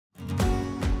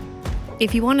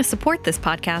If you want to support this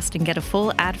podcast and get a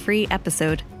full ad-free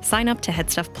episode, sign up to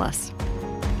HeadStuff Plus.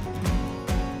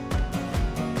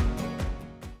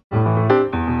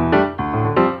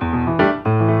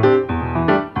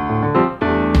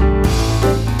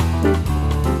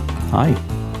 Hi.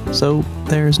 So,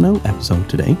 there's no episode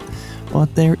today,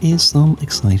 but there is some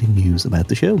exciting news about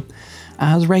the show.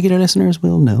 As regular listeners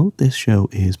will know, this show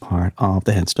is part of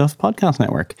the HeadStuff podcast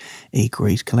network, a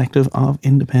great collective of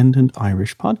independent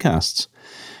Irish podcasts.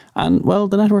 And, well,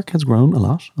 the network has grown a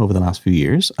lot over the last few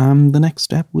years, and the next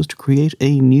step was to create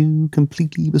a new,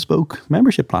 completely bespoke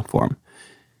membership platform.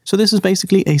 So this is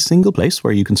basically a single place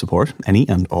where you can support any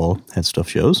and all HeadStuff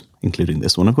shows, including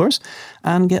this one, of course,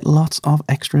 and get lots of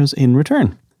extras in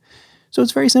return. So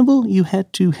it's very simple. You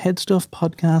head to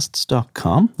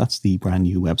headstuffpodcasts.com, that's the brand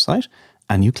new website,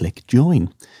 and you click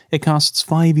join. It costs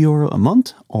 €5 a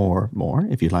month, or more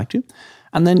if you'd like to,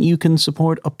 and then you can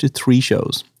support up to 3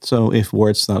 shows. So if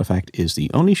Words to That Effect is the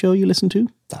only show you listen to,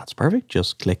 that's perfect.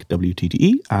 Just click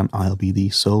WTTE and I'll be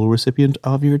the sole recipient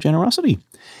of your generosity.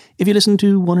 If you listen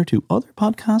to 1 or 2 other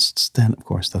podcasts, then of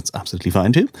course that's absolutely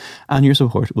fine too, and your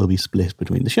support will be split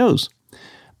between the shows.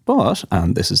 But,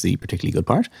 and this is the particularly good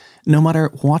part, no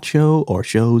matter what show or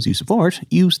shows you support,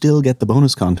 you still get the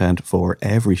bonus content for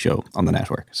every show on the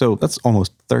network. So that's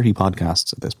almost 30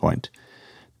 podcasts at this point.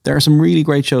 There are some really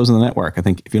great shows on the network. I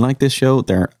think if you like this show,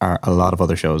 there are a lot of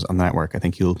other shows on the network I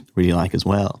think you'll really like as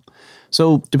well.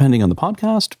 So depending on the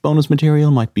podcast, bonus material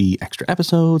might be extra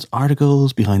episodes,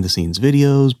 articles, behind the scenes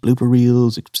videos, blooper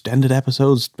reels, extended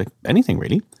episodes, anything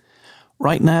really.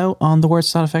 Right now on the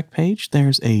Words to That Effect page,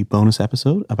 there's a bonus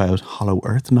episode about Hollow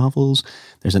Earth novels.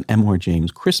 There's an M.R. James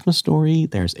Christmas story.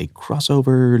 There's a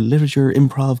crossover literature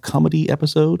improv comedy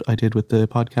episode I did with the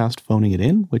podcast Phoning It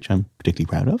In, which I'm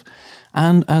particularly proud of.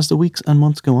 And as the weeks and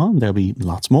months go on, there'll be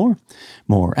lots more.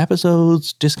 More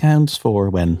episodes, discounts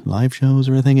for when live shows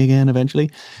are a thing again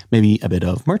eventually. Maybe a bit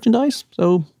of merchandise.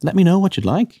 So let me know what you'd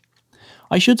like.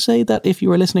 I should say that if you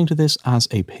are listening to this as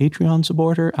a Patreon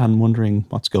supporter and wondering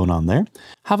what's going on there,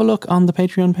 have a look on the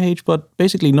Patreon page, but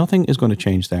basically nothing is going to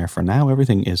change there for now.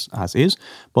 Everything is as is,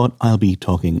 but I'll be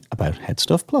talking about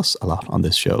HeadStuff Plus a lot on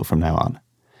this show from now on.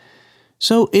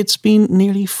 So it's been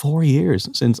nearly 4 years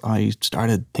since I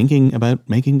started thinking about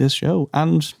making this show,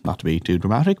 and not to be too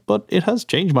dramatic, but it has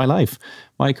changed my life.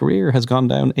 My career has gone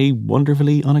down a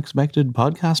wonderfully unexpected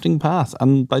podcasting path,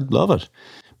 and I love it.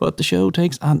 But the show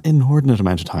takes an inordinate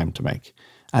amount of time to make.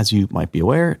 As you might be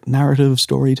aware, narrative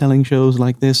storytelling shows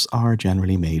like this are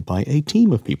generally made by a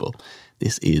team of people.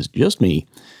 This is just me.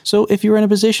 So if you're in a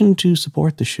position to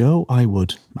support the show, I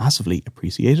would massively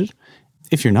appreciate it.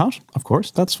 If you're not, of course,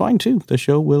 that's fine too. The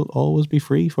show will always be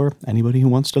free for anybody who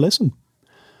wants to listen.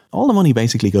 All the money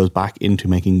basically goes back into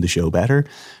making the show better.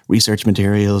 Research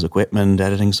materials, equipment,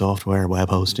 editing software, web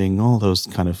hosting, all those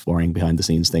kind of boring behind the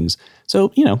scenes things.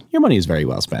 So, your money is very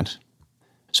well spent.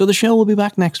 So the show will be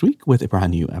back next week with a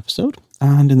brand new episode.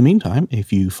 And in the meantime,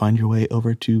 if you find your way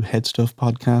over to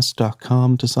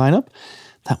headstuffpodcast.com to sign up,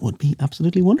 that would be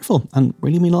absolutely wonderful and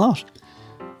really mean a lot.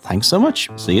 Thanks so much.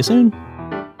 See you soon.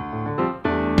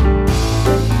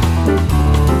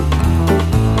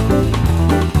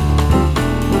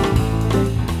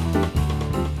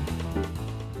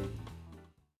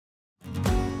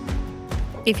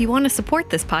 If you want to support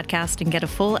this podcast and get a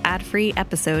full ad-free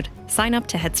episode, sign up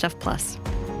to HeadStuff Plus.